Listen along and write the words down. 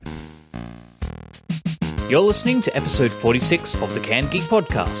You're listening to episode 46 of the Canned Geek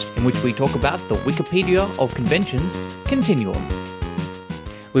podcast, in which we talk about the Wikipedia of conventions continuum.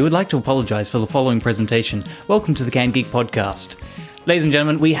 We would like to apologise for the following presentation. Welcome to the Canned Geek podcast. Ladies and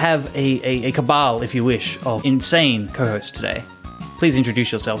gentlemen, we have a cabal, if you wish, of insane co-hosts today. Please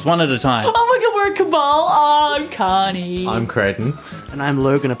introduce yourselves, one at a time. Oh my god, we're a cabal! I'm Carney. I'm Creighton. And I'm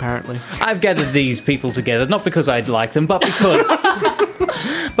Logan, apparently. I've gathered these people together, not because I'd like them, but because...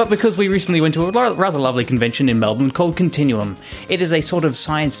 but because we recently went to a rather lovely convention in Melbourne called Continuum. It is a sort of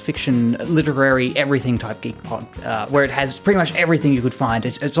science fiction, literary, everything type geek pod, where it has pretty much everything you could find.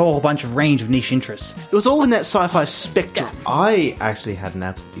 It's all a bunch of range of niche interests. It was all in that sci-fi spectrum. I actually had an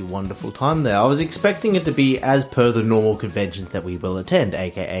absolutely wonderful time there. I was expecting it to be as per the normal conventions that we will attend,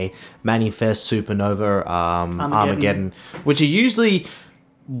 aka Manifest, Supanova, Armageddon, which are usually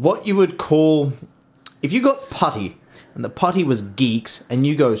what you would call... If you got putty, and the putty was geeks, and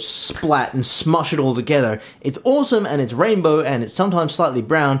you go splat and smush it all together, it's awesome, and it's rainbow, and it's sometimes slightly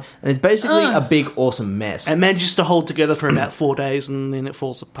brown, and it's basically a big, awesome mess. It manages to hold together for about 4 days, and then it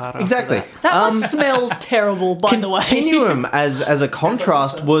falls apart after Exactly. That must smell terrible, by the way. Continuum, as a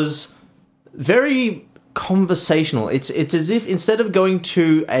contrast, was very conversational. It's as if instead of going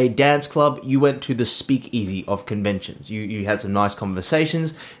to a dance club, you went to the speakeasy of conventions. You had some nice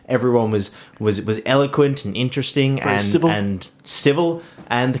conversations. Everyone was eloquent and interesting and civil.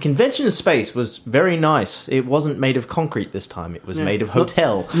 And the convention space was very nice. It wasn't made of concrete this time. It was made of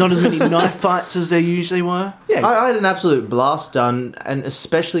hotel. Not as many knife fights as there usually were. Yeah, I had an absolute blast done, and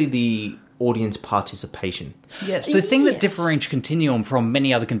especially the audience participation. Yes, the thing that differentiates Continuum from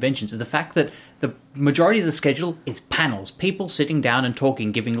many other conventions is the fact that the majority of the schedule is panels. People sitting down and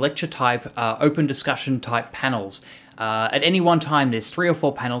talking, giving lecture-type, open discussion-type panels. At any one time, there's 3 or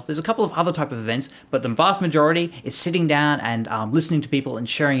 4 panels. There's a couple of other type of events, but the vast majority is sitting down and listening to people and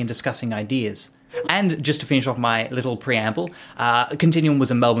sharing and discussing ideas. And just to finish off my little preamble, Continuum was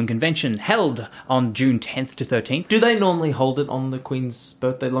a Melbourne convention held on June 10th to 13th. Do they normally hold it on the Queen's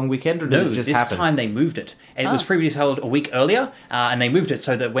birthday long weekend, or did it just happen? No, this time they moved it. It was previously held a week earlier, and they moved it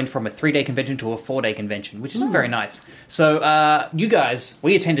so that it went from a 3-day convention to a 4-day convention, which is very nice. So you guys,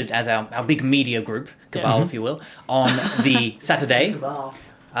 we attended as our big media group, cabal, if you will, on the Saturday.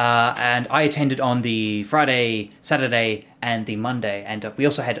 And I attended on the Friday, Saturday, and the Monday, and we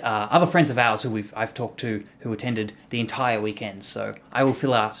also had other friends of ours who I've talked to who attended the entire weekend. So I will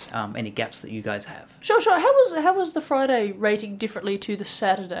fill out any gaps that you guys have. Sure. How was the Friday rating differently to the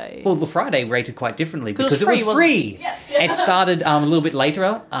Saturday? Well, the Friday rated quite differently because it was free. Yes. It started a little bit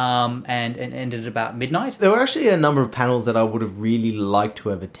later and ended about midnight. There were actually a number of panels that I would have really liked to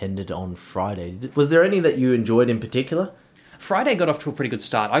have attended on Friday. Was there any that you enjoyed in particular? Friday got off to a pretty good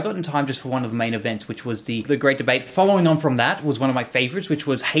start. I got in time just for one of the main events, which was the Great Debate. Following on from that was one of my favourites, which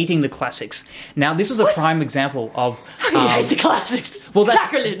was hating the classics. Now, this was a prime example of... How do you hate the classics? Well,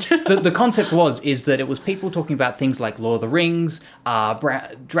 sacrilege! The concept is that it was people talking about things like Lord of the Rings,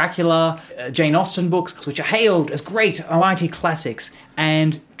 Dracula, Jane Austen books, which are hailed as great, almighty classics,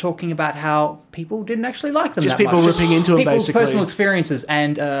 and talking about how people didn't actually like them just that people much. ripping into them, people's basically. Personal experiences,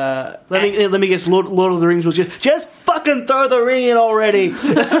 and... Let me guess, Lord of the Rings was just fucking throw the ring in already!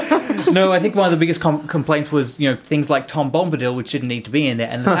 No, I think one of the biggest complaints was, things like Tom Bombadil, which didn't need to be in there,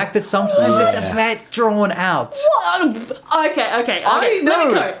 and the fact that sometimes it's a bit drawn out. What? Okay. Let me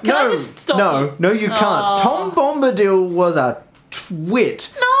go. Can I just stop? No, you can't. Tom Bombadil was a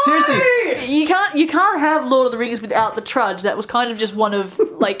twit. No! Seriously. You can't have Lord of the Rings without the trudge. That was kind of just one of,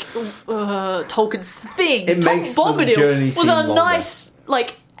 Tolkien's things. It makes Tom the journey Bombadil was seem a longer. nice,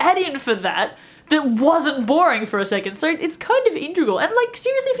 add-in for that wasn't boring for a second. So it's kind of integral. And,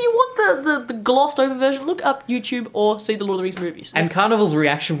 seriously, if you want the glossed-over version, look up YouTube or see the Lord of the Rings movies. And Carnival's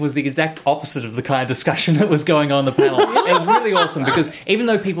reaction was the exact opposite of the kind of discussion that was going on in the panel. It was really awesome because even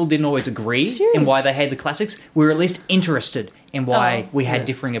though people didn't always agree in why they hate the classics, we were at least interested in why we had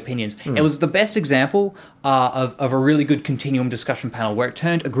differing opinions. It was the best example of a really good continuum discussion panel where it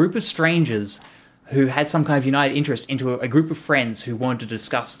turned a group of strangers who had some kind of united interest into a group of friends who wanted to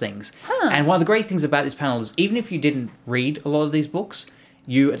discuss things. And one of the great things about this panel is even if you didn't read a lot of these books,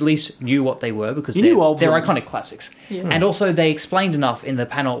 you at least knew what they were because they're iconic classics. Yeah. And also they explained enough in the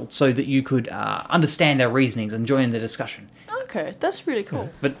panel so that you could understand their reasonings and join in the discussion. Okay, that's really cool.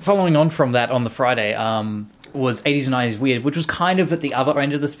 But following on from that on the Friday was 80s and 90s Weird, which was kind of at the other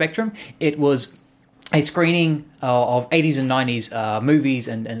end of the spectrum. It was a screening of 80s and 90s movies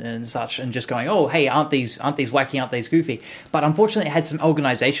and such, and just going, oh, hey, aren't these wacky, aren't these goofy? But unfortunately, it had some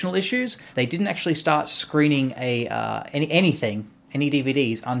organizational issues. They didn't actually start screening any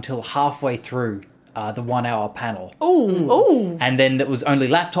DVDs until halfway through the 1 hour panel. Oh. And then there was only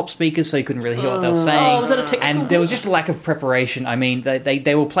laptop speakers, so you couldn't really hear what they were saying. Oh, was that a technical And there was glitch? just a lack of preparation. I mean,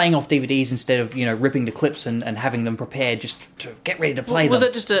 they were playing off DVDs instead of, ripping the clips and having them prepared just to get ready to play Was them.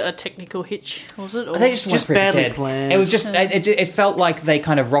 it just a technical hitch? Was it? Or? They just weren't badly prepared. planned. It was just, it felt like they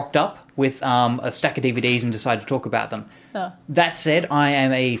kind of rocked up with a stack of DVDs and decided to talk about them. Oh. That said, I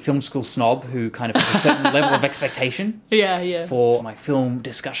am a film school snob who kind of has a certain level of expectation Yeah. for my film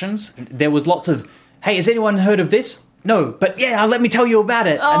discussions. There was lots of, hey, has anyone heard of this? No, but yeah, let me tell you about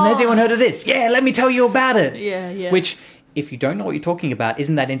it. And has anyone heard of this? Yeah, let me tell you about it. Yeah. Which, if you don't know what you're talking about,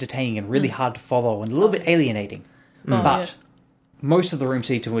 isn't that entertaining and really hard to follow and a little bit alienating. But most of the room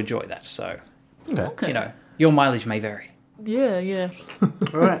seem to enjoy that, so, Okay. your mileage may vary. Yeah.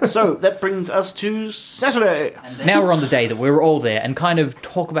 All right, so that brings us to Saturday. Now we're on the day that we were all there and kind of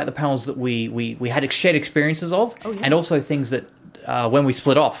talk about the panels that we had shared experiences of, and also things that when we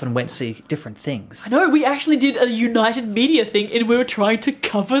split off and went to see different things. I know, we actually did a United Media thing and we were trying to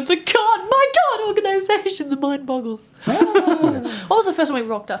cover the organisation, the mind boggles. What was the first one we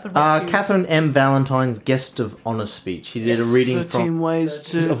rocked up and went to? Catherine M. Valentine's guest of honour speech. He did a reading 13 from... ways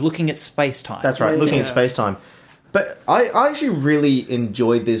to... Of looking at space-time. That's right, looking Yeah. at space-time. But I actually really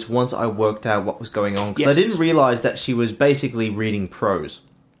enjoyed this once I worked out what was going on, because I didn't realise that she was basically reading prose.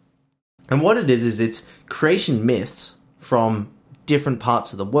 And what it is it's creation myths from different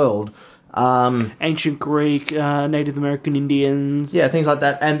parts of the world. Ancient Greek, Native American Indians. Yeah, things like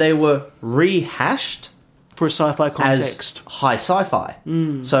that. And they were rehashed For a sci-fi as context. high sci-fi.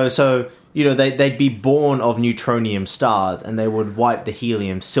 So they'd be born of neutronium stars, and they would wipe the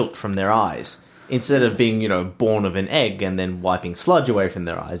helium silt from their eyes. Instead of being, born of an egg and then wiping sludge away from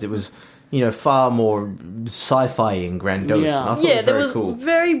their eyes. It was, far more sci-fi and grandiose. Yeah. And I thought it was there very was cool.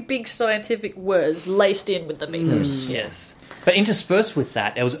 very big scientific words laced in with the mythos. Yes. But interspersed with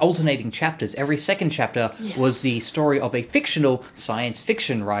that, there was alternating chapters. Every second chapter was the story of a fictional science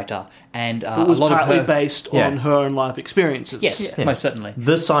fiction writer, and It was a lot partly of her based on her own life experiences. Yes, most certainly.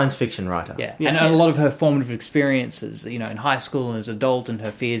 The science fiction writer. Yeah. And a lot of her formative experiences, in high school and as an adult, and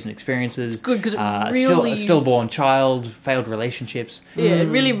her fears and experiences. It's good 'cause it still really- a stillborn child, failed relationships. Yeah, it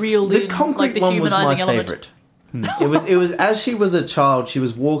really reeled The in concrete the one was my humanising element. favourite. It was as she was a child, she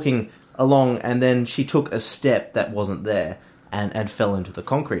was walking along, and then she took a step that wasn't there. And fell into the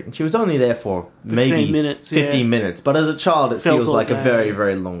concrete. And she was only there for maybe 15 minutes. But as a child, it Felt feels all like a day. very,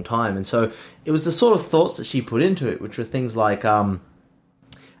 very long time. And so it was the sort of thoughts that she put into it, which were things like, am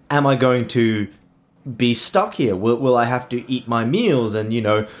I going to be stuck here? Will I have to eat my meals and,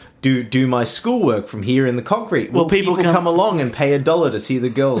 do my schoolwork from here in the concrete? Will people come along and pay $1 to see the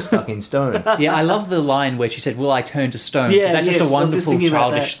girl stuck in stone? Yeah, I love the line where she said, "Will I turn to stone?" Yeah, That's just yes, a I was just wonderful thinking about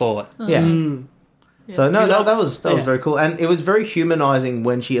childish that. thought. Yeah. So no, that was yeah. very cool, and it was very humanizing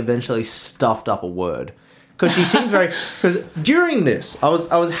when she eventually stuffed up a word, because she seemed very. Because during this, I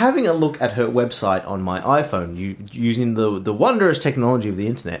was having a look at her website on my iPhone, using the wondrous technology of the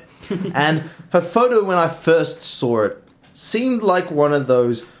internet, and her photo when I first saw it seemed like one of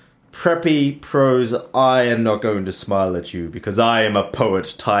those preppy prose "I am not going to smile at you because I am a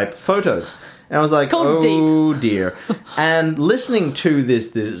poet" type photos. And I was like, oh dear. And listening to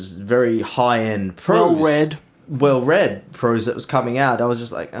this very high-end prose... Well-read prose that was coming out, I was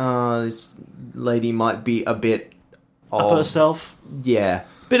just like, oh, this lady might be a bit... Up herself? Yeah.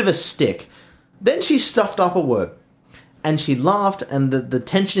 Bit of a stick. Then she stuffed up a word. And she laughed, and the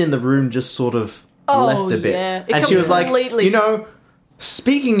tension in the room just sort of left a bit. Yeah. And she was like,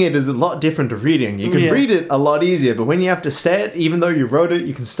 speaking it is a lot different to reading. You can read it a lot easier, but when you have to say it, even though you wrote it,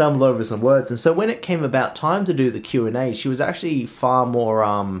 you can stumble over some words. And so when it came about time to do the Q&A, she was actually far more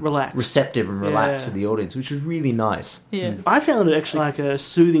relaxed, receptive and relaxed with the audience, which was really nice. Yeah. I found it actually like a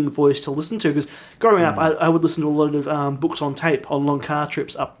soothing voice to listen to, because growing up, I would listen to a lot of books on tape on long car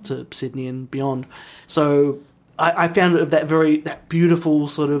trips up to Sydney and beyond. So I found it of that beautiful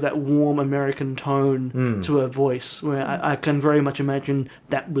sort of that warm American tone to her voice, where I can very much imagine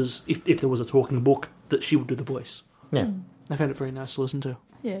that was, if there was a talking book, that she would do the voice. Yeah. I found it very nice to listen to.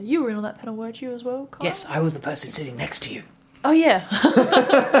 Yeah, you were in on that panel, weren't you, as well, Kyle? Yes, I was the person sitting next to you. Oh, yeah.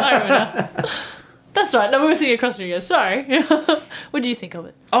 I remember. That's right. No, we were sitting across from you guys. Sorry. What did you think of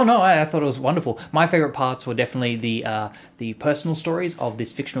it? Oh no, I thought it was wonderful. My favourite parts were definitely the personal stories of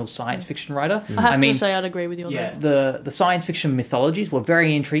this fictional science fiction writer. I have to say I'd agree with you on that. The science fiction mythologies were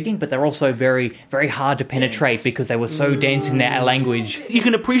very intriguing, but they're also very, very hard to penetrate because they were so dense in their language. You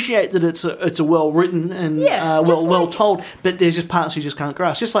can appreciate that it's a well written and well told, but there's just parts you just can't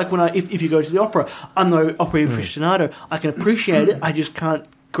grasp. Just like when if you go to the opera, I'm no opera aficionado. I can appreciate it. I just can't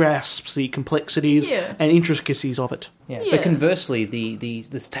grasps the complexities and intricacies of it. Yeah. But conversely,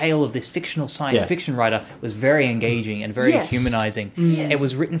 this tale of this fictional science fiction writer was very engaging and very humanizing. Yes. It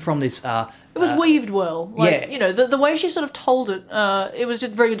was written from this... it was weaved well. You know, the way she sort of told it, it was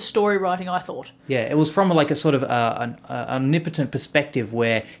just very good story writing, I thought. Yeah, it was from like a sort of an omnipotent perspective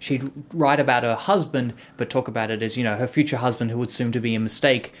where she'd write about her husband, but talk about it as, you know, her future husband who would soon to be a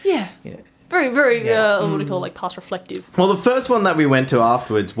mistake. Yeah. You know, very, very, what do you call it, like past reflective. Well, the first one that we went to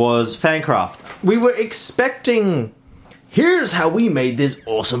afterwards was Fancraft. We were expecting... Here's how we made this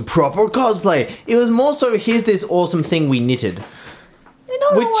awesome proper cosplay. It was more so, here's this awesome thing we knitted.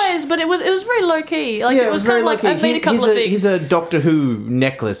 Not always, but it was very low key. Like it was kind of like I made a couple of things. Here's a Doctor Who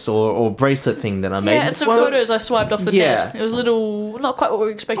necklace or bracelet thing that I made. Yeah, and some photos I swiped off the net. It was a little not quite what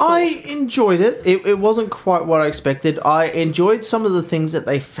we expected. I enjoyed it. It wasn't quite what I expected. I enjoyed some of the things that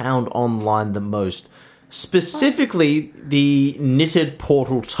they found online the most. Specifically, the knitted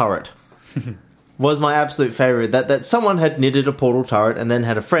portal turret. Was my absolute favourite. That someone had knitted a portal turret and then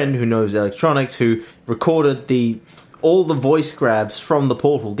had a friend who knows electronics who recorded all the voice grabs from the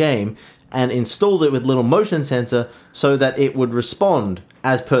Portal game and installed it with little motion sensor so that it would respond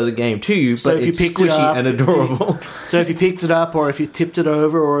as per the game to you, so but it's squishy and adorable. So if you picked it up or if you tipped it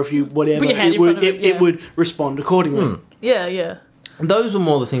over or if you whatever, it would respond accordingly. Yeah. Those were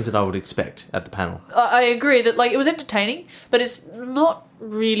more the things that I would expect at the panel. I agree that like it was entertaining, but it's not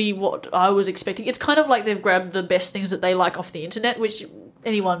really what I was expecting. It's kind of like they've grabbed the best things that they like off the internet, which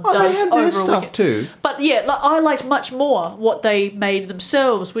anyone does they have over their a stuff weekend. too. But yeah, like, I liked much more what they made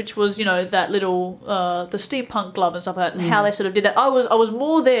themselves, which was, you know, that little the steampunk glove and stuff like that, and how they sort of did that. I was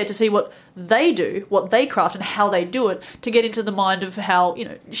more there to see what they do, what they craft, and how they do it, to get into the mind of how, you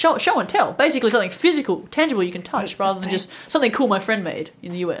know, show and tell. Basically something physical, tangible you can touch, rather than just something cool my friend made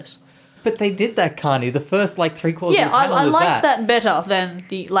in the US. But they did that, Carney. The first, like, 3/4 of the panel I was liked that better than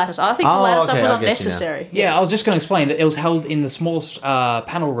the latter stuff. I think the latter stuff was unnecessary. Yeah, I was just going to explain that it was held in the smallest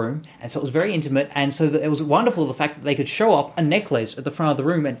panel room, and so it was very intimate, and so it was wonderful the fact that they could show up a necklace at the front of the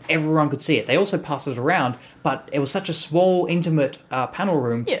room and everyone could see it. They also passed it around, but it was such a small, intimate panel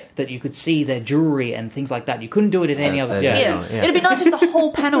room that you could see their jewellery and things like that. You couldn't do it in any other space. Yeah. It'd be nice if the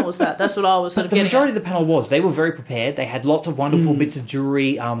whole panel was that. That's what I was sort of getting The majority of the panel was. They were very prepared. They had lots of wonderful bits of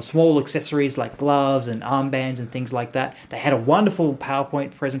jewellery, small accessories like gloves and armbands and things like that. They had a wonderful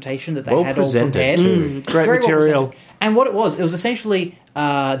PowerPoint presentation that they had all prepared. Great material. And what it was essentially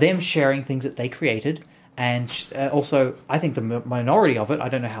them sharing things that they created, and also I think the minority of it, I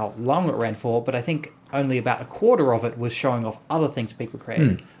don't know how long it ran for, but I think only about a quarter of it was showing off other things people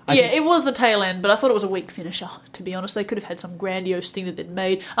created. It was the tail end, but I thought it was a weak finisher, to be honest. They could have had some grandiose thing that they'd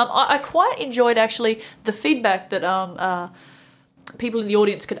made. I quite enjoyed, actually, the feedback that people in the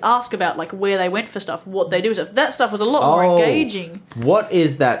audience could ask about, like, where they went for stuff, what they do. That stuff was a lot more engaging. What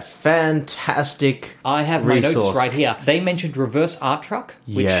is that fantastic I have resource? my notes right here. They mentioned Reverse Art Truck,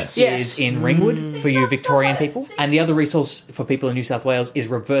 which Yes. is in Ringwood for you Victorian people. And the other resource for people in New South Wales is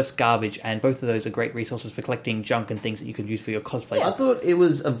Reverse Garbage, and both of those are great resources for collecting junk and things that you can use for your cosplays. I thought it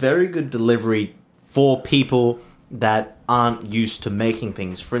was a very good delivery for people that aren't used to making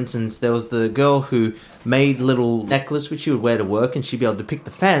things. For instance, there was the girl who made little necklace which she would wear to work, and she'd be able to pick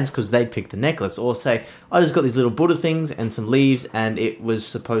the fans because they'd pick the necklace, or say, I just got these little Buddha things and some leaves, and it was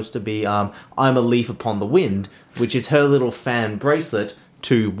supposed to be I'm a leaf upon the wind, which is her little fan bracelet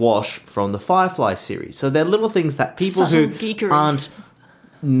to Wash from the Firefly series. So they're little things that people Subtle who geekery. aren't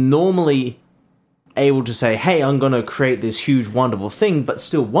normally able to say, hey, I'm going to create this huge, wonderful thing, but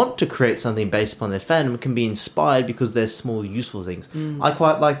still want to create something based upon their fandom, can be inspired because they're small, useful things. I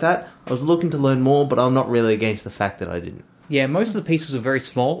quite like that. I was looking to learn more, but I'm not really against the fact that I didn't. Yeah, most of the pieces are very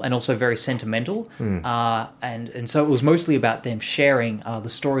small and also very sentimental, and so it was mostly about them sharing the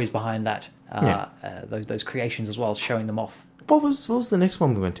stories behind that those creations as well as showing them off. What was the next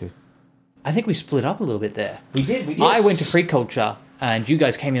one we went to? I think we split up a little bit there. We did. I went to Free Culture, and you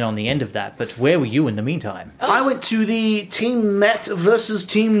guys came in on the end of that, but where were you in the meantime? I went to the Team Matt versus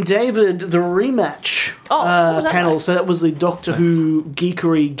Team David, the rematch what was that panel. like? So that was the Doctor Who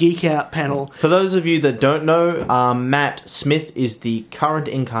Geekery Geek Out panel. For those of you that don't know, Matt Smith is the current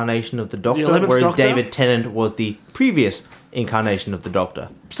incarnation of the Doctor, 11th whereas Doctor. David Tennant was the previous incarnation of the Doctor.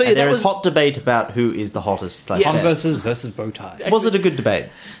 So, yeah, and there that is was- hot debate about who is the hottest. Like Yes. Converses versus Bowtie. Was it a good debate?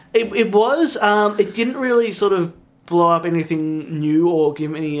 It was. It didn't really sort of blow up anything new or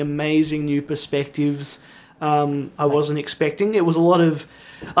give any amazing new perspectives. I wasn't expecting. It was a lot of,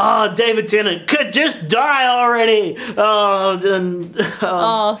 David Tennant could just die already. So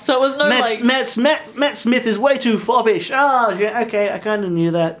it was no Matt Smith is way too foppish. Oh, yeah, okay, I kind of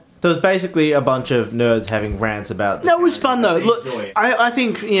knew that. So it's basically a bunch of nerds having rants about... That was fun, though. Look, enjoy it. I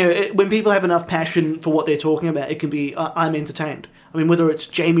think, when people have enough passion for what they're talking about, it can be... I'm entertained. I mean, whether it's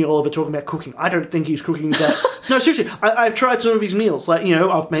Jamie Oliver talking about cooking, I don't think he's cooking that... No, seriously, I've tried some of his meals. Like,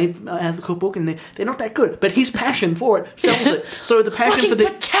 I've made the cookbook, and they're not that good. But his passion for it sells it. So the passion for the...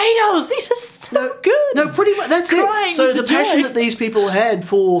 potatoes! These are so good! No, pretty much, that's it. So the passion that these people had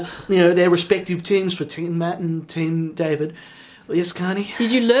for, their respective teams, for Team Matt and Team David... Yes, Carney?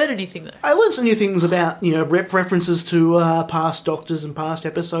 Did you learn anything, though? I learned some new things about, references to past Doctors and past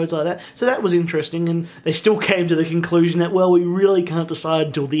episodes like that. So that was interesting, and they still came to the conclusion that, well, we really can't decide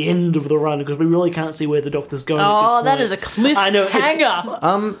until the end of the run, because we really can't see where the Doctor's going at this point. That is a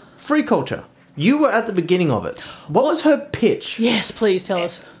cliffhanger! Free culture. You were at the beginning of it. What was her pitch? Yes, please tell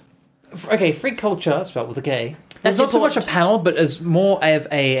us. Okay, free culture, spelled with a K. That's It's not so much a important. panel, but as more of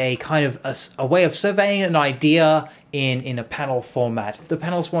a kind of a way of surveying an idea in a panel format. The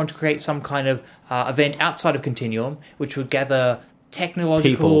panels wanted to create some kind of event outside of Continuum, which would gather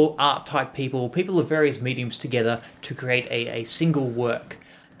technological, art-type people of various mediums together to create a single work.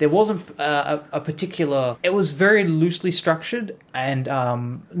 There wasn't a particular... It was very loosely structured, and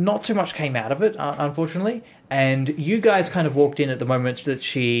not too much came out of it, unfortunately. And you guys kind of walked in at the moment that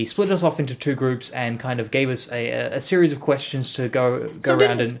she split us off into two groups and kind of gave us a series of questions to go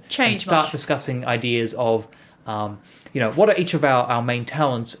around and start discussing ideas of... what are each of our main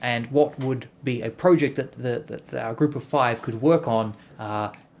talents, and what would be a project that our group of 5 could work on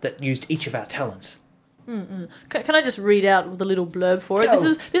that used each of our talents. Can I just read out the little blurb for it? Go.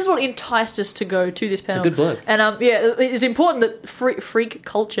 This is what enticed us to go to this panel. It's a good blurb. And it's important that freak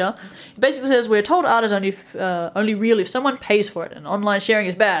culture. It basically says we're told art is only real if someone pays for it, and online sharing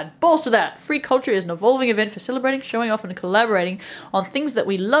is bad. Balls to that. Freak culture is an evolving event for celebrating, showing off, and collaborating on things that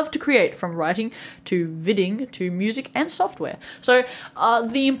we love to create, from writing to vidding to music and software. So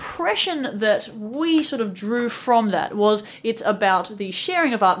the impression that we sort of drew from that was it's about the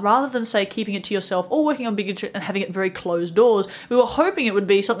sharing of art rather than, say, keeping it to yourself or working on big and having it very closed doors. We were hoping it would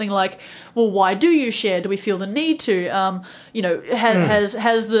be something like, well, why do you share? Do we feel the need to?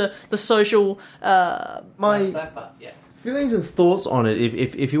 Has the social Feelings and thoughts on it,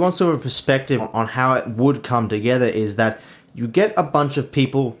 if you want sort of a perspective on how it would come together, is that you get a bunch of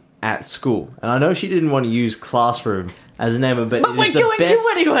people at school. And I know she didn't want to use classroom as a name, but we're going to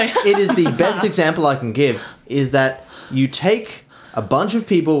anyway. It is the best example I can give, is that you take a bunch of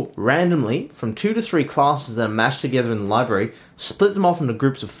people randomly from 2 to 3 classes that are matched together in the library, split them off into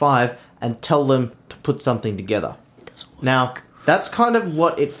groups of 5, and tell them to put something together. Now, that's kind of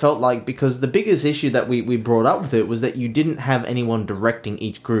what it felt like, because the biggest issue that we brought up with it was that you didn't have anyone directing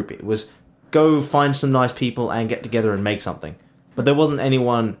each group. It was go find some nice people and get together and make something. But there wasn't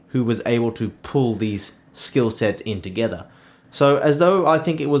anyone who was able to pull these skill sets in together. So as though I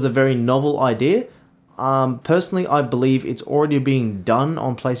think it was a very novel idea, personally, I believe it's already being done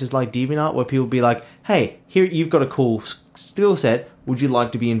on places like DeviantArt, where people be like, hey, here you've got a cool skill set. Would you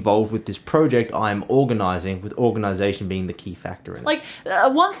like to be involved with this project I'm organising, with organisation being the key factor in it? Like,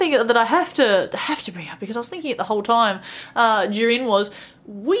 one thing that I have to bring up, because I was thinking it the whole time during, was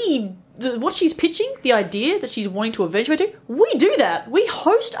what she's pitching, the idea that she's wanting to eventually do, we do that. We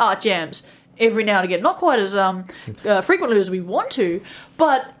host art jams every now and again. Not quite as frequently as we want to,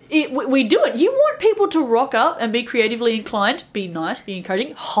 but we do it. You want people to rock up and be creatively inclined, be nice, be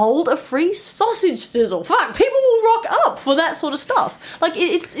encouraging, hold a free sausage sizzle. Fuck, people will rock up for that sort of stuff. Like,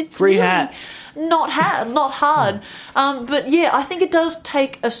 it's free really hat. not hard. But yeah, I think it does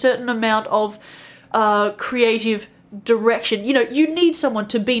take a certain amount of creative direction. You need someone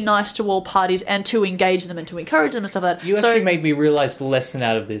to be nice to all parties and to engage them and to encourage them and stuff like that. You actually made me realise the lesson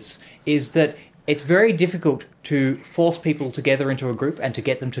out of this is that it's very difficult to force people together into a group and to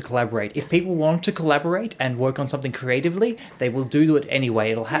get them to collaborate. If people want to collaborate and work on something creatively, they will do it anyway.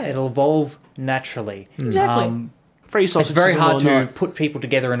 It'll evolve naturally. Exactly. Free sausage It's very hard sizzle or to not. put people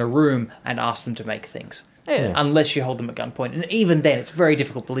together in a room and ask them to make things. Yeah. Unless you hold them at gunpoint. And even then, it's very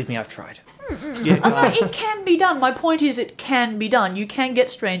difficult. Believe me, I've tried. It can be done. My point is, it can be done. You can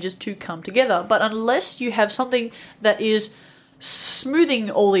get strangers to come together, but unless you have something that is smoothing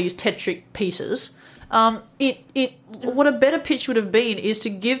all these tetric pieces, what a better pitch would have been is to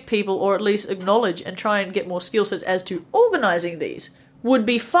give people, or at least acknowledge and try and get more skill sets as to organising these, would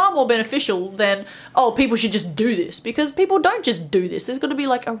be far more beneficial than, people should just do this, because people don't just do this. There's got to be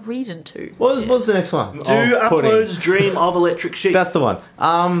like a reason to. What's the next one? Do Upload's dream of electric sheep. That's the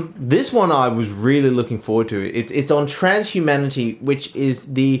one. This one I was really looking forward to. It's on transhumanity, which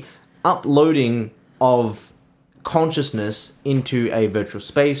is the uploading of consciousness into a virtual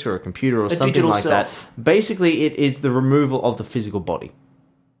space or a computer or something digital like self. that. Basically, it is the removal of the physical body.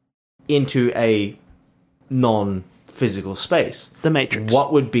 into a non-physical space. The Matrix.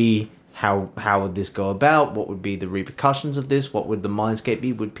 What would be... How would this go about? What would be the repercussions of this? What would the mindscape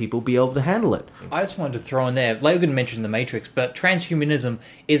be? Would people be able to handle it? I just wanted to throw in there, Logan mentioned the Matrix, but transhumanism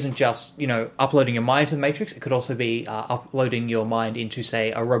isn't just, uploading your mind to the Matrix. It could also be uploading your mind into,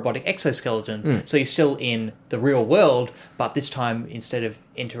 say, a robotic exoskeleton. So you're still in the real world, but this time, instead of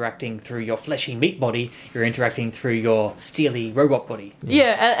interacting through your fleshy meat body, you're interacting through your steely robot body.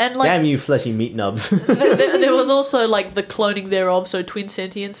 Yeah, and like... Damn you fleshy meat nubs. there was also, like, the cloning thereof, so twin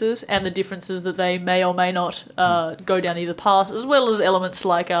sentiences, and the differences that they may or may not go down either path, as well as elements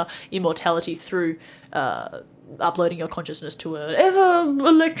like immortality through uploading your consciousness to an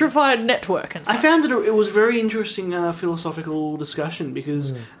ever-electrified network and such. I found that it was a very interesting philosophical discussion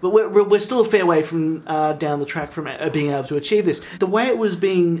because but we're still a fair way from down the track from being able to achieve this. The way it was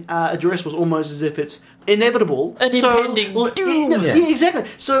being addressed was almost as if it's inevitable. An impending doom. Yeah, exactly.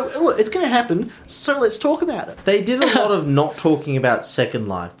 So, look, it's going to happen, so let's talk about it. They did a lot of not talking about Second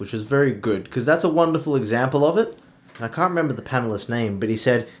Life, which was very good, because that's a wonderful example of it. I can't remember the panelist's name, but he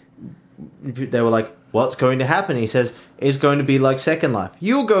said, they were like, what's going to happen? He says, it's going to be like Second Life.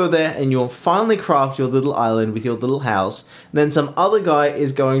 You'll go there and you'll finally craft your little island with your little house. Then some other guy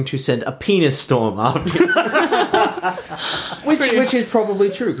is going to send a penis storm after you. which is probably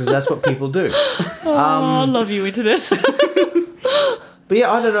true, because that's what people do. I love you, Internet. But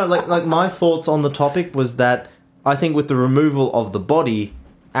yeah, I don't know, like my thoughts on the topic was that I think with the removal of the body,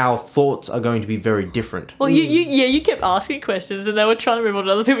 our thoughts are going to be very different. Well, you kept asking questions, and they were trying to move on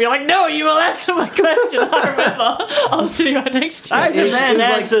to other people. You're like, no, you will answer my question. I remember. I was sitting right next to you. I demand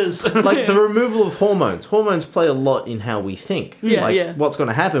answers. Like the removal of hormones. Hormones play a lot in how we think. Yeah. What's going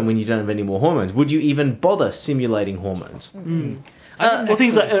to happen when you don't have any more hormones? Would you even bother simulating hormones? Well,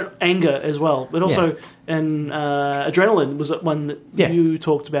 things like anger as well, but also adrenaline was one that you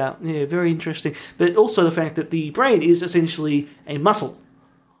talked about. Yeah, very interesting. But also the fact that the brain is essentially a muscle.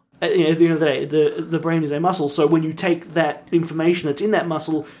 At the end of the day, the brain is a muscle. So when you take that information that's in that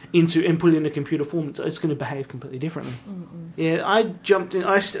muscle and put it into computer form, it's going to behave completely differently. Yeah, I jumped in.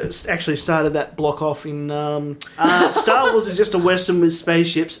 I actually started that block off in Star Wars is just a Western with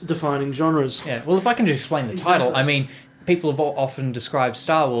spaceships defining genres. Yeah, well, if I can just explain the title, I mean, people have often described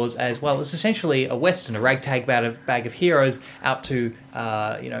Star Wars as, well, it's essentially a Western, a ragtag bag of heroes out to,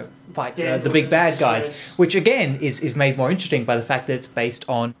 fight the big bad guys, which again is made more interesting by the fact that it's based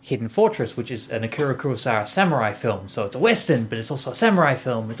on Hidden Fortress, which is an Akira Kurosawa samurai film. So it's a Western, but it's also a samurai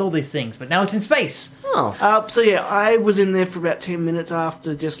film. It's all these things, but now it's in space. So yeah, I was in there for about 10 minutes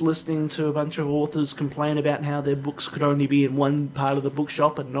after just listening to a bunch of authors complain about how their books could only be in one part of the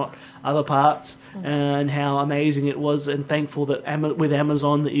bookshop and not other parts, and how amazing it was, and thankful that with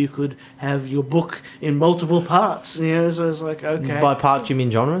Amazon that you could have your book in multiple parts. So it's like, okay. By part, you mean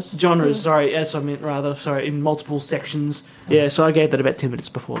genres? Genres, sorry. Yes, I meant rather, sorry, in multiple sections. Yeah, so I gave that about 10 minutes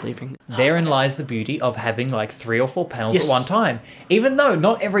before leaving. Therein lies the beauty of having like 3 or 4 panels at one time. Even though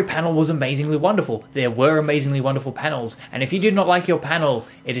not every panel was amazingly wonderful, there were amazingly wonderful panels. And if you did not like your panel,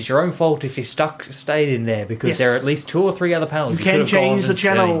 it is your own fault if you stayed in there, because there are at least 2 or 3 other panels you can change the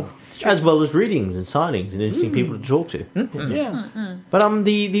channel. As well as readings and signings and interesting people to talk to. Yeah. But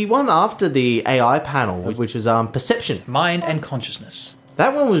the one after the AI panel, which was Perception. Mind and consciousness.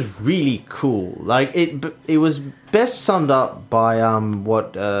 That one was really cool. Like it was best summed up by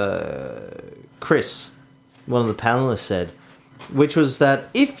what Chris, one of the panelists, said, which was that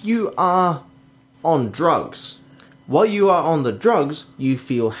if you are on drugs, while you are on the drugs, you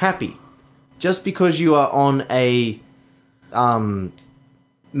feel happy. Just because you are on a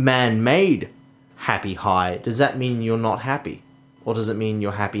man-made happy high, does that mean you're not happy? Or does it mean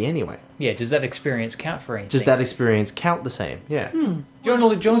you're happy anyway? Yeah, does that experience count for anything? Does that experience count the same? Yeah. Do you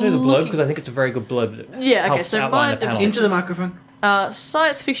want to do the blurb? Because I think it's a very good blurb that helps outline the panel. Into the microphone.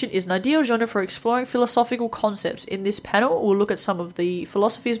 Science fiction is an ideal genre for exploring philosophical concepts. In this panel, we'll look at some of the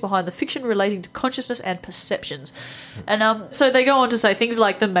philosophies behind the fiction relating to consciousness and perceptions. And so they go on to say things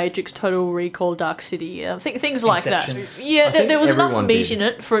like The Matrix, Total Recall, Dark City, things like Inception. that. Yeah, there was enough meat did. in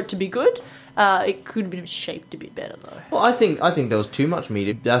it for it to be good. It could have been shaped a bit better, though. Well, I think there was too much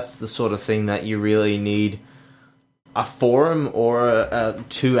meat. That's the sort of thing that you really need a forum or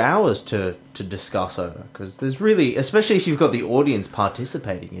 2 hours to discuss over, because there's really, especially if you've got the audience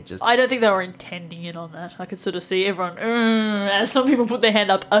participating, it just... I don't think they were intending it on that. I could sort of see everyone, as some people put their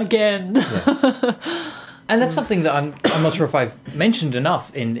hand up again. Yeah. And that's something that I'm not sure if I've mentioned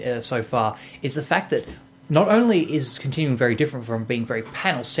enough in so far, is the fact that not only is Continuum very different from being very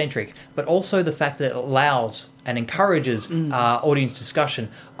panel-centric, but also the fact that it allows and encourages audience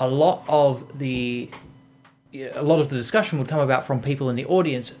discussion. A lot of the a lot of the discussion would come about from people in the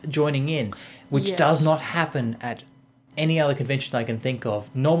audience joining in, which does not happen at any other convention I can think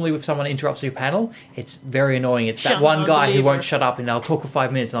of. Normally, if someone interrupts your panel, it's very annoying. It's that one guy who won't shut up, and I'll talk for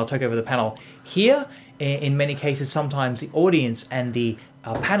 5 minutes and I'll take over the panel. Here, in many cases, sometimes the audience and the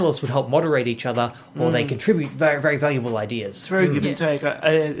panelists would help moderate each other, or they contribute very, very valuable ideas. It's very give and take.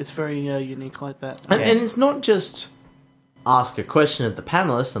 It's very unique like that. And it's not just ask a question of the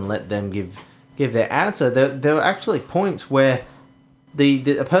panelists and let them give their answer. There were actually points where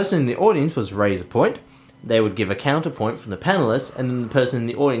a person in the audience was raise a point. They would give a counterpoint from the panelists, and then the person in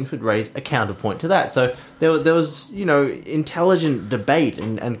the audience would raise a counterpoint to that. So there was, intelligent debate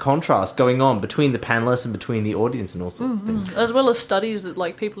and contrast going on between the panelists and between the audience and all sorts of things. As well as studies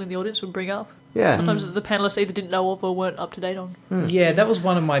that people in the audience would bring up. Yeah. Sometimes the panelists either didn't know of or weren't up to date on. Yeah, that was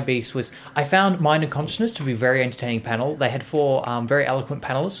one of my beefs. Was I found Mind and Consciousness to be a very entertaining panel. They had 4 very eloquent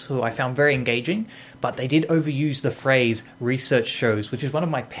panelists who I found very engaging, but they did overuse the phrase research shows, which is one of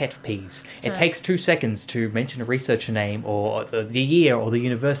my pet peeves. It takes 2 seconds to mention a researcher name or the year or the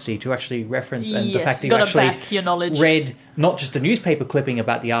university to actually reference, and the fact that you actually back your knowledge. Read not just a newspaper clipping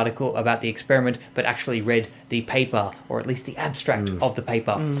about the article, about the experiment, but actually read the paper, or at least the abstract of the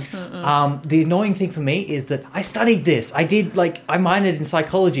paper. The annoying thing for me is that I studied this. I minored in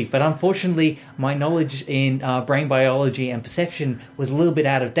psychology, but unfortunately my knowledge in brain biology and perception was a little bit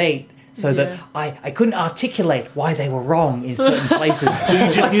out of date, so that I couldn't articulate why they were wrong in certain places.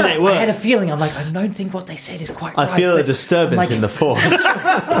 You just knew they were. I had a feeling, I don't think what they said is quite right. I feel a disturbance in the force.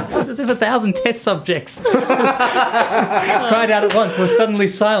 As if 1,000 test subjects cried out at once, were suddenly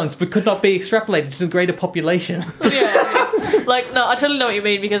silenced, but could not be extrapolated to the greater population. No, I totally know what you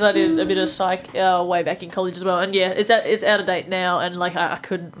mean, because I did a bit of psych way back in college as well, and it's out of date now, and I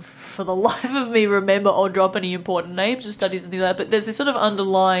couldn't for the life of me remember or drop any important names of studies and things like that. But there's this sort of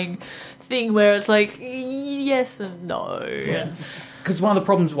underlying thing where it's yes and no. Because one of the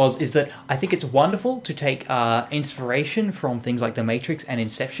problems is that I think it's wonderful to take inspiration from things like The Matrix and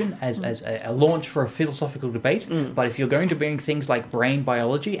Inception as a launch for a philosophical debate. But if you're going to bring things like brain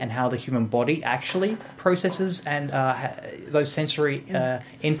biology and how the human body actually processes and those sensory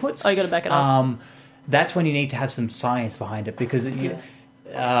inputs, you got to back it up. That's when you need to have some science behind it, because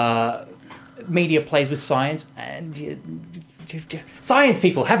media plays with science, and science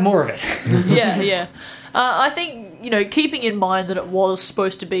people have more of it. I think, keeping in mind that it was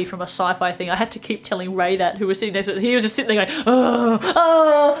supposed to be from a sci-fi thing, I had to keep telling Ray that, who was sitting next to it. He was just sitting there going, and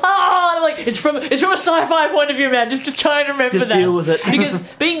I'm like, it's from a sci-fi point of view, man. Just try and remember that. Just deal with it. Because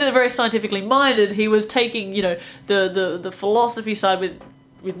being very scientifically minded, he was taking, the philosophy side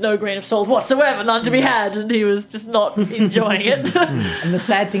with no grain of salt whatsoever, none to be had, and he was just not enjoying it. And the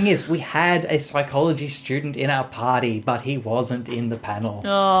sad thing is, we had a psychology student in our party, but he wasn't in the panel.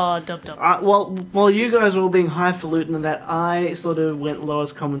 Oh, dumb. While you guys were all being highfalutin and that, I sort of went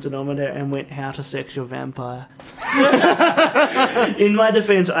lowest common denominator and went how to sex your vampire. In my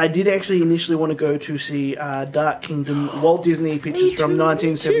defense, I did actually initially want to go to see Dark Kingdom, Walt Disney pictures from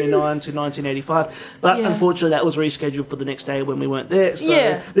 1979 to 1985, but unfortunately that was rescheduled for the next day when we weren't there,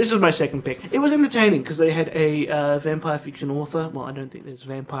 so this was my second pick. It was entertaining because they had a vampire fiction author. Well, I don't think there's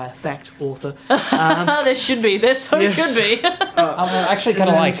vampire fact author. There should be. There should be. I'm actually kind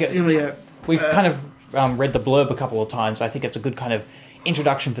of like it. We've kind of read the blurb a couple of times. I think it's a good kind of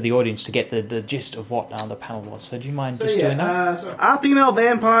introduction for the audience to get the gist of what the panel was. So do you mind doing that? Are female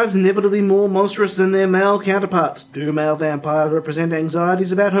vampires inevitably more monstrous than their male counterparts? Do male vampires represent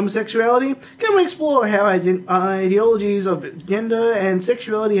anxieties about homosexuality? Can we explore how ideologies of gender and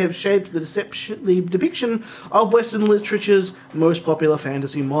sexuality have shaped the depiction of Western literature's most popular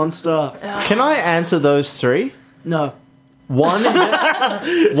fantasy monster? Can I answer those 3? No. One,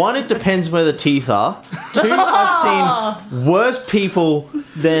 it depends where the teeth are. 2, I've seen worse people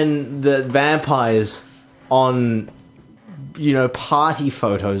than the vampires on, party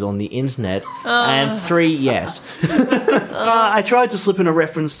photos on the internet. And 3, yes. I tried to slip in a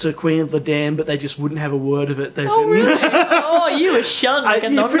reference to Queen of the Damned, but they just wouldn't have a word of it. They said, really? You were shunned like a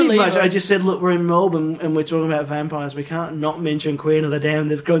non-believer. Pretty much. I just said, look, we're in Melbourne and we're talking about vampires. We can't not mention Queen of the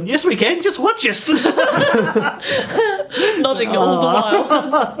Damned. They've gone, yes, we can. Just watch us. Nodding all the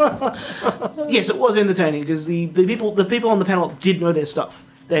while. Yes, it was entertaining because the people on the panel did know their stuff.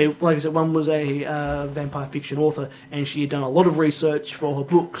 They, like I said, one was a vampire fiction author, and she had done a lot of research for her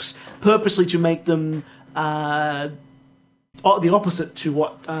books, purposely to make them the opposite to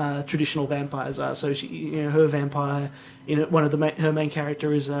what traditional vampires are. So she, her vampire, one of her main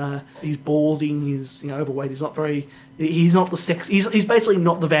character is he's balding, he's overweight, he's not the sex. He's basically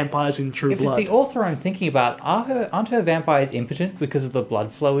not the vampires in True Blood. If it's the author I'm thinking about, aren't her vampires impotent because of the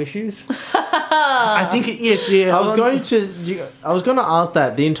blood flow issues? I think yes, yeah. I was going to ask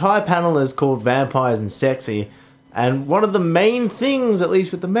that. The entire panel is called Vampires and Sexy, and one of the main things, at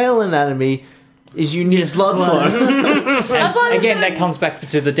least with the male anatomy, is you need blood flow. And again, that comes back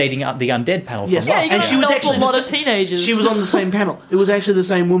to the dating the undead panel. Yes, from last and she was actually a lot of teenagers. She was on the same panel. It was actually the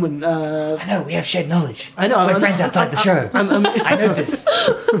same woman. I know, we have shared knowledge. I know. We're friends outside the show. I know this.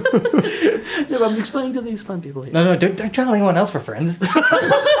 No, but I'm explaining to these fun people here. No, don't tell anyone else for friends.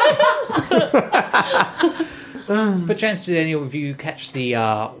 But chance, did any of you catch the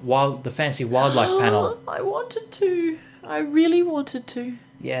fancy wildlife panel? I wanted to. I really wanted to.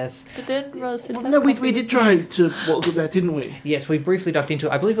 Yes. But then Rose said... No, we did try to look at that, didn't we? Yes, we briefly ducked into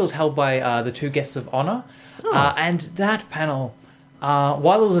it. I believe it was held by the two guests of honour. And that panel,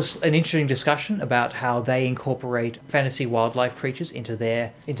 while it was an interesting discussion about how they incorporate fantasy wildlife creatures into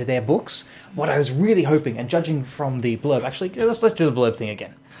their books, what I was really hoping, and judging from the blurb... Actually, let's do the blurb thing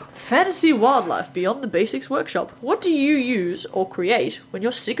again. Fantasy wildlife beyond the basics workshop. What do you use or create when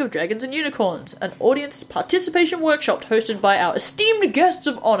you're sick of dragons and unicorns? An audience participation workshop hosted by our esteemed guests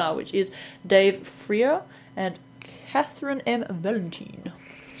of honour, which is Dave Freer and Catherine M. Valentine.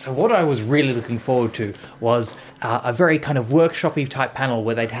 So what I was really looking forward to was a very kind of workshop-y type panel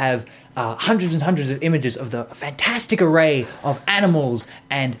where they'd have hundreds and hundreds of images of the fantastic array of animals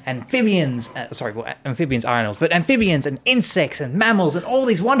and amphibians. Amphibians are animals, but amphibians and insects and mammals and all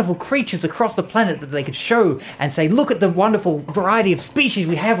these wonderful creatures across the planet that they could show and say, look at the wonderful variety of species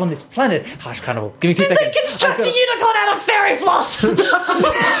we have on this planet. Hush, Carnival. Give me 2 seconds. Did they construct a unicorn out of fairy floss?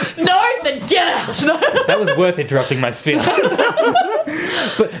 No? Then get out. No. That was worth interrupting my spiel.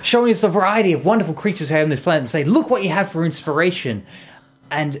 But showing us the variety of wonderful creatures we have on this planet and say, look what you have for inspiration.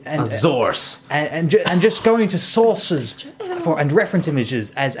 And Azores. And just going to sources and reference images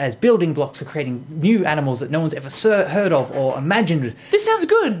as building blocks for creating new animals that no one's ever heard of or imagined. This sounds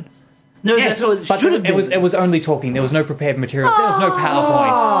good. No, yes, that's what it should have been. It was only talking. There was no prepared materials. There was no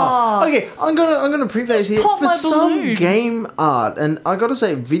PowerPoint. Okay, I'm gonna preface here pop for my some balloon. game art, and I gotta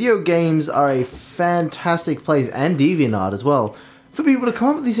say, video games are a fantastic place, and DeviantArt as well, for people to come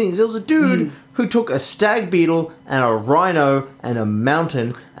up with these things. There was a dude who took a stag beetle and a rhino and a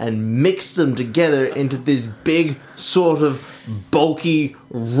mountain and mixed them together into this big sort of bulky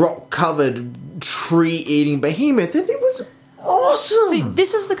rock-covered tree-eating behemoth, and it was awesome. See,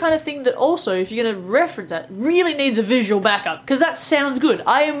 this is the kind of thing that also, if you're going to reference that, really needs a visual backup, because that sounds good.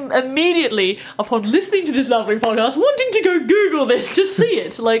 I am immediately, upon listening to this lovely podcast, wanting to go Google this to see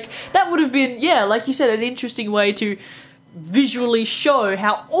it. Like, that would have been, like you said, an interesting way to visually show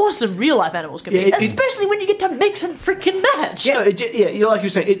how awesome real-life animals can be, especially when you get to mix and freaking match. Like you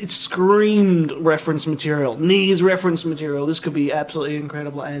say, it screamed reference material, needs reference material. This could be absolutely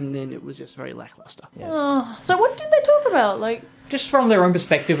incredible, and then it was just very lackluster. Yes. So what did they talk about? Like, just from their own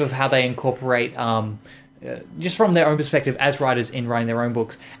perspective of how they incorporate, just from their own perspective as writers in writing their own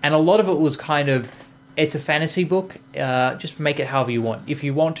books, and a lot of it was kind of, it's a fantasy book. Just make it however you want. If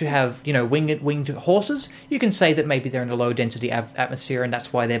you want to have, winged horses, you can say that maybe they're in a low density atmosphere, and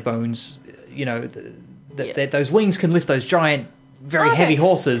that's why their bones, those wings can lift those giant, very heavy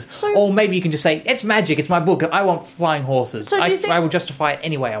horses. Or maybe you can just say, it's magic. It's my book. I want flying horses. So I will justify it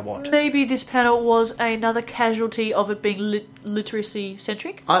any way I want. Maybe this panel was another casualty of it being literacy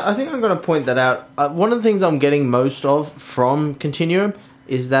centric. I think I'm going to point that out. One of the things I'm getting most of from Continuum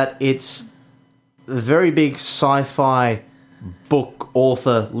is that it's a very big sci-fi book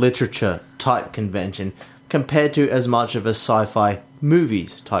author literature type convention compared to as much of a sci-fi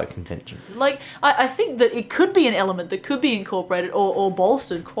movies type convention. Like, I think that it could be an element that could be incorporated or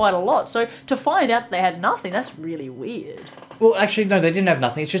bolstered quite a lot. So to find out that they had nothing, that's really weird. Well, actually, no, they didn't have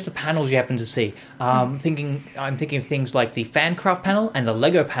nothing. It's just the panels you happen to see. I'm thinking of things like the Fancraft panel and the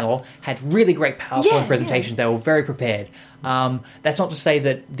Lego panel had really great PowerPoint presentations. They were very prepared. That's not to say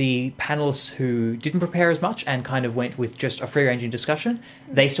that the panelists who didn't prepare as much and kind of went with just a free-ranging discussion,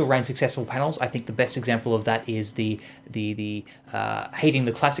 they still ran successful panels. I think the best example of that is the Hating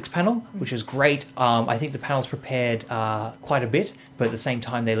the Classics panel, which is great. I think the panels prepared quite a bit, but at the same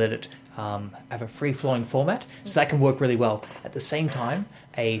time they let it have a free-flowing format, so that can work really well. At the same time,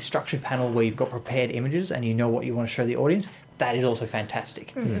 a structured panel where you've got prepared images and you know what you want to show the audience, that is also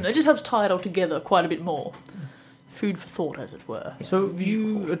fantastic. It just helps tie it all together quite a bit more. Food for thought, as it were. So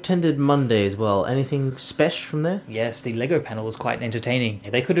you attended Monday as well. Anything special from there? Yes, the Lego panel was quite entertaining.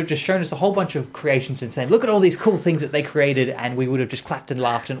 They could have just shown us a whole bunch of creations and said, look at all these cool things that they created, and we would have just clapped and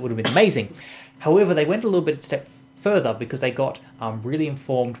laughed and it would have been amazing. However, they went a little bit a step further because they got really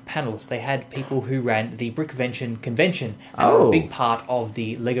informed panelists. They had people who ran the Brickvention convention and were a big part of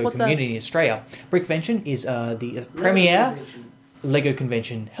the Lego community in Australia. Brickvention is the premier... Lego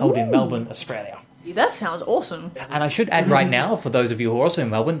convention held in Melbourne, Australia. That sounds awesome. And I should add right now, for those of you who are also in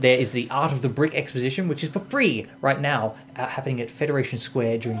Melbourne, there is the Art of the Brick exposition, which is for free right now, happening at Federation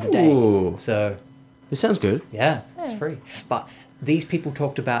Square during the day. Ooh. So, This sounds good. yeah, it's free. But these people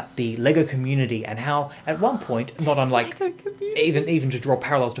talked about the Lego community and how, at one point, not unlike even to draw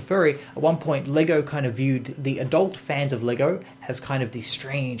parallels to furry, at one point Lego kind of viewed the adult fans of Lego as kind of these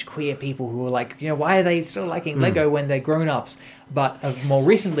strange queer people who were like, why are they still liking Lego when they're grown-ups? But have more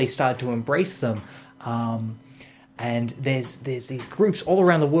recently started to embrace them. And there's these groups all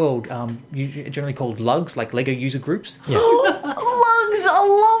around the world, generally called lugs, like Lego user groups. Yeah. Lugs,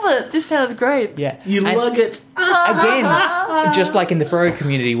 I love it. This sounds great. Yeah. You And lug it. Again, just like in the furry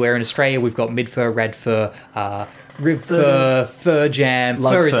community, where in Australia we've got mid-fur, rad-fur, rib-fur, fur jam.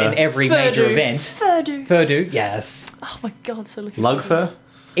 Lug Fur is fur. in every major Furdo. event. Furdo. Furdo, yes. Oh my god, so looking Lug fur?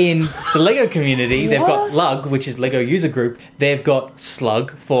 In the Lego community, they've got Lug, which is Lego user group. They've got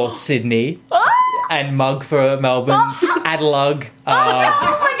Slug for Sydney, and Mug for Melbourne, Adelug, Oh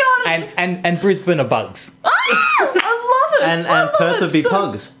my god! and Brisbane are Bugs. I love it! And I love Perth it would be so-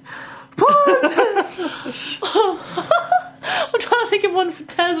 pugs. I'm trying to think of one for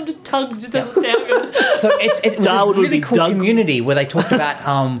Taz, I'm just tugs, just doesn't sound good. So it was Darwin this would really be cool Doug. community where they talked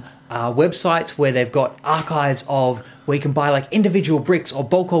about websites where they've got archives of where you can buy like individual bricks or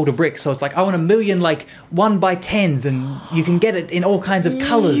bulk order bricks. So it's like, I want 1 million like 1x10s, and you can get it in all kinds of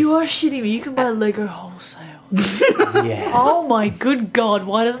colours. You are shitting me. You can buy Lego wholesale. Yeah. Oh my good god,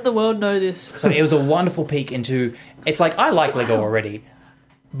 why doesn't the world know this? So it was a wonderful peek into. It's like, I like Lego already,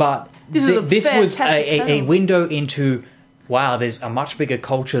 but This is a this was fantastic a panel. window into. Wow, there's a much bigger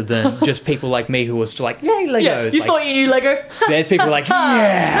culture than just people like me who are still like, yay, Legos. Yeah, you like, thought you knew Lego? there's people like,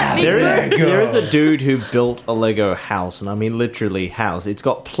 yeah, There is a dude who built a Lego house, and I mean literally house. It's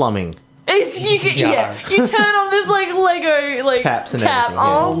got plumbing. You turn on this like Lego like Taps and tap. everything,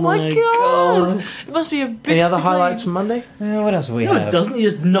 yeah. Oh my god. It must be a bitch. Any other to highlights clean. from Monday? What else do we No, have? it doesn't. You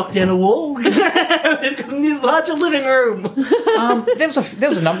just knock down a wall. Larger living room. There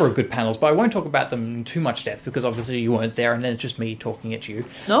was a number of good panels, but I won't talk about them in too much depth because obviously you weren't there, and then it's just me talking at you.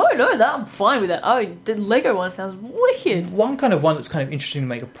 No, I'm fine with that. Oh, the Lego one sounds wicked. One that's kind of interesting to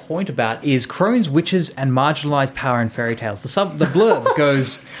make a point about is crones, witches, and marginalised power in fairy tales. The blurb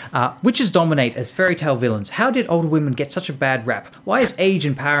goes, witches dominate as fairy tale villains. How did older women get such a bad rap? Why is age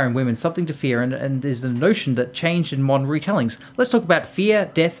and power in women something to fear, and is the notion that changed in modern retellings? Let's talk about fear,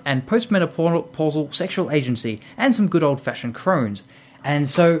 death, and postmenopausal sexual agency, and some good old-fashioned crones. And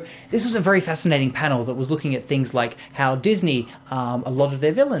so this was a very fascinating panel that was looking at things like how Disney, a lot of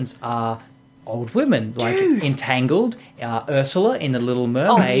their villains are old women, like Entangled, Ursula in The Little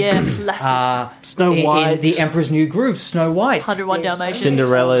Mermaid, Oh, yeah, classic. Snow in White. The Emperor's New Groove, Snow White. 101 There's Dalmatians.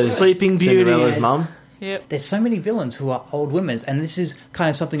 Cinderella's Sleeping Beauty. Cinderella's mum. Yep. There's so many villains who are old women, and this is kind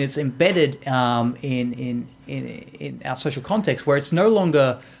of something that's embedded in our social context, where it's no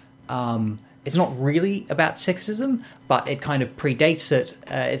longer. It's not really about sexism, but it kind of predates it.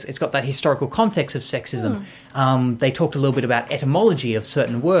 It's got that historical context of sexism. They talked a little bit about etymology of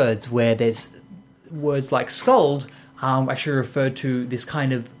certain words, where there's words like scold actually referred to this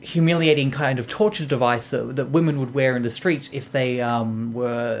kind of humiliating kind of torture device that women would wear in the streets if they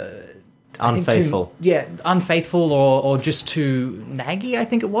were... I think Unfaithful. Unfaithful or just too naggy, I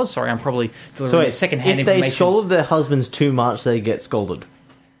think it was. Sorry, I'm probably delivering second-hand if information. they scolded their husbands too much, they get scolded.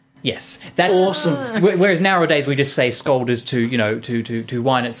 Yes, that's Awesome. Whereas nowadays we just say scold is to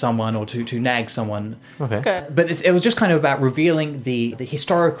whine at someone or to nag someone. Okay. But it was just kind of about revealing the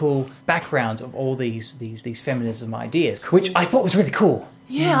historical backgrounds of all these feminism ideas, which I thought was really cool.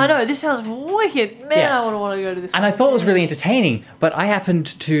 Yeah, I know. This sounds wicked. Man, Yeah. I want to go to this And one. I thought it was really entertaining, but I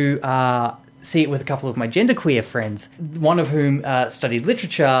happened to see it with a couple of my genderqueer friends, one of whom studied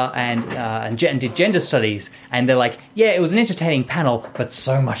literature and did gender studies, and they're like, yeah, it was an entertaining panel, but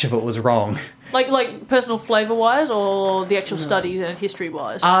so much of it was wrong. Like personal flavour wise, or the actual studies and history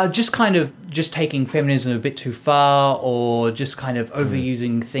wise. Just taking feminism a bit too far, or just kind of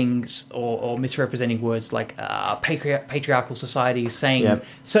overusing things or misrepresenting words like patriarchal societies, saying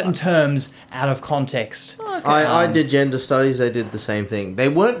certain terms out of context. Okay. I did gender studies. They did the same thing. They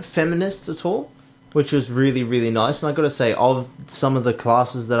weren't feminists at all, which was really, really nice. And I got to say, of some of the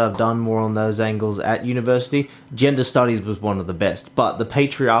classes that I've done more on those angles at university, gender studies was one of the best. But the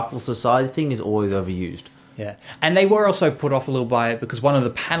patriarchal society thing is always overused. Yeah, and they were also put off a little by it because one of the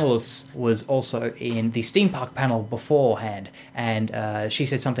panelists was also in the steampunk panel beforehand, and she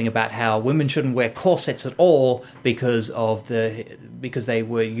said something about how women shouldn't wear corsets at all because they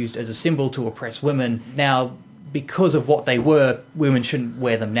were used as a symbol to oppress women. Now, because of what they were, women shouldn't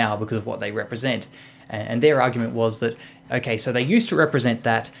wear them now because of what they represent. And their argument was that, okay, so they used to represent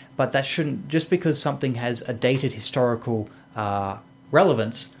that, but that shouldn't, just because something has a dated historical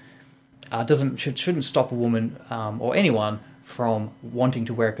relevance, shouldn't stop a woman or anyone from wanting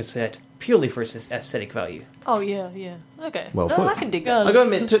to wear a cassette purely for its aesthetic value. Oh, yeah. Okay. Well no, put. I can dig that. I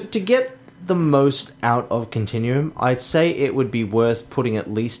gotta admit, to get the most out of Continuum, I'd say it would be worth putting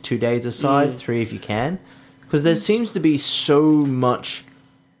at least 2 days aside, 3 if you can, because there seems to be so much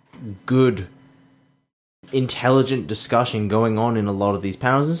good, intelligent discussion going on in a lot of these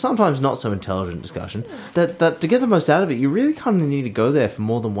panels, and sometimes not so intelligent discussion, that to get the most out of it, you really kind of need to go there for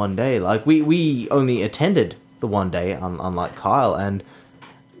more than 1 day. Like, we only attended the 1 day, unlike Kyle, and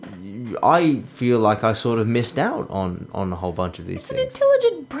I feel like I sort of missed out on a whole bunch of these It's things. an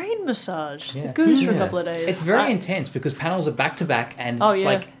intelligent brain massage. Yeah. It goes for a couple of days. It's very intense because panels are back to back, and it's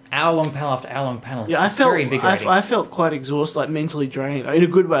like hour-long panel after hour-long panel. Yeah, It's very invigorating. I felt quite exhausted, like mentally drained. In a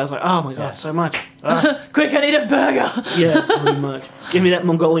good way, I was like, oh my god, so much. Quick, I need a burger. Yeah, pretty much. Give me that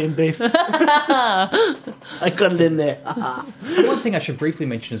Mongolian beef. I got it in there. One thing I should briefly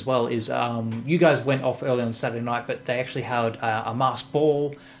mention as well is you guys went off early on Saturday night, but they actually held a masked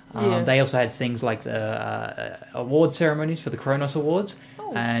ball. They also had things like the award ceremonies for the Kronos Awards.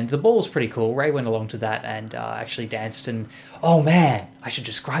 And the ball was pretty cool. Ray went along to that and actually danced. And, oh man, I should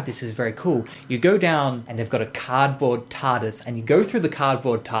describe this as very cool. You go down and they've got a cardboard TARDIS. And you go through the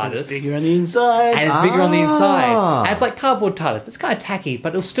cardboard TARDIS. It's bigger on the inside. And it's bigger on the inside. And it's like cardboard TARDIS. It's kind of tacky,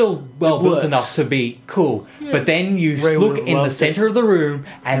 but it's still well built enough to be cool. Yeah. But then you look in the center of the room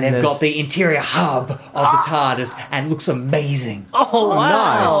and they've got the interior hub of the TARDIS. And it looks amazing. Oh,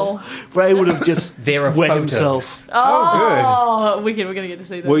 wow. Nice. Ray would have just wet himself. Oh, good. Wicked. We're going to get to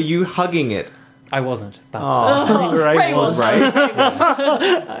see that. Were you hugging it? I wasn't. But Ray was. So,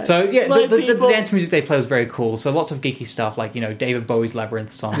 yeah, the dance music they play was very cool. So lots of geeky stuff like, David Bowie's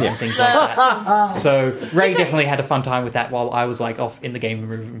Labyrinth song and things like that. So Ray definitely had a fun time with that while I was like off in the gaming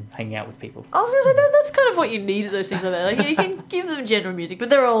room hanging out with people. I was going to say, that's kind of what you need at those things like that. Like, you can give them general music, but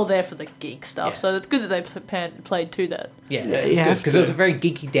they're all there for the geek stuff. Yeah. So it's good that they played to that. Yeah, it's good because it was a very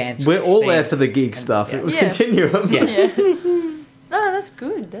geeky dance. We're all there for the geek stuff. It was Continuum. Yeah. No, that's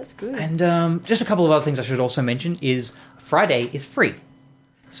good. That's good. And just a couple of other things I should also mention is Friday is free.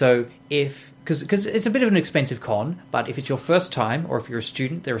 So because it's a bit of an expensive con, but if it's your first time or if you're a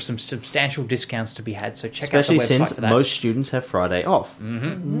student, there are some substantial discounts to be had. So check out the website for that. Especially since most students have Friday off.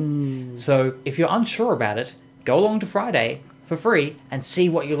 So if you're unsure about it, go along to Friday for free and see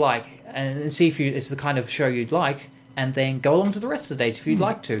what you like and see if it's the kind of show you'd like, and then go along to the rest of the days if you'd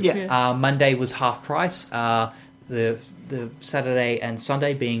like to. Yeah. Monday was half price. The Saturday and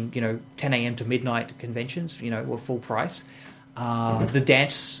Sunday being, 10 a.m. to midnight conventions, were full price. The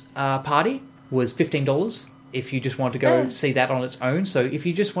dance party was $15 if you just want to go see that on its own. So if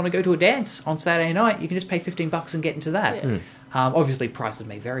you just want to go to a dance on Saturday night, you can just pay $15 and get into that. Yeah. Obviously, prices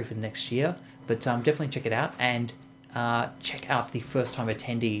may vary for next year, but definitely check it out and check out the first-time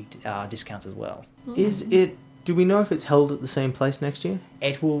attendee discounts as well. Do we know if it's held at the same place next year?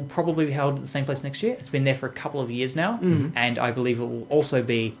 It will probably be held at the same place next year. It's been there for a couple of years now, and I believe it will also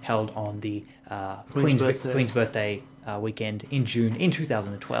be held on the Queen's Birthday weekend in June in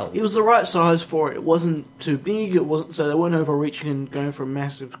 2012. It was the right size for it. It wasn't too big. It wasn't so they weren't overreaching and going for a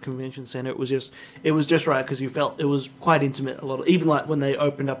massive convention center. It was just right because you felt it was quite intimate. Even like when they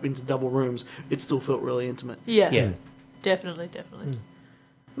opened up into double rooms, it still felt really intimate. Yeah. Definitely.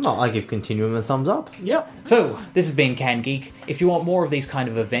 Well, I give Continuum a thumbs up. Yep. So, this has been Can Geek. If you want more of these kind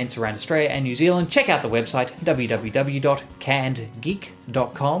of events around Australia and New Zealand, check out the website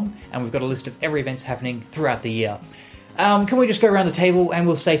www.cannedgeek.com, and we've got a list of every event happening throughout the year. Can we just go around the table and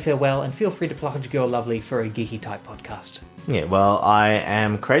we'll say farewell, and feel free to plug your lovely for a geeky type podcast. Yeah, well, I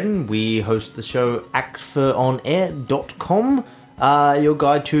am Creighton. We host the show actforonair.com. Your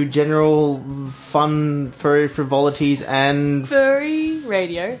guide to general fun, furry frivolities and... furry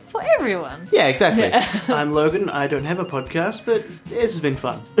radio for everyone. Yeah, exactly. I'm Logan. I don't have a podcast, but this has been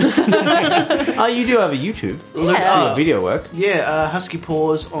fun. You do have a YouTube. Yeah. Video work. Yeah, Husky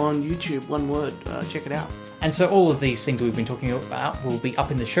Paws on YouTube. One word. Check it out. And so all of these things we've been talking about will be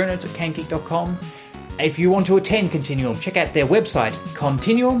up in the show notes at cangeek.com. If you want to attend Continuum, check out their website,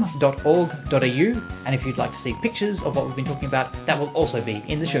 continuum.org.au, and if you'd like to see pictures of what we've been talking about, that will also be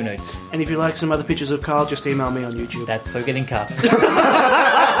in the show notes. And if you like some other pictures of Carl, just email me on YouTube. That's so getting cut.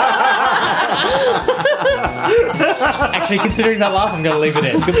 Actually, considering that laugh, I'm going to leave it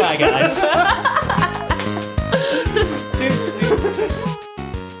in. Goodbye, guys.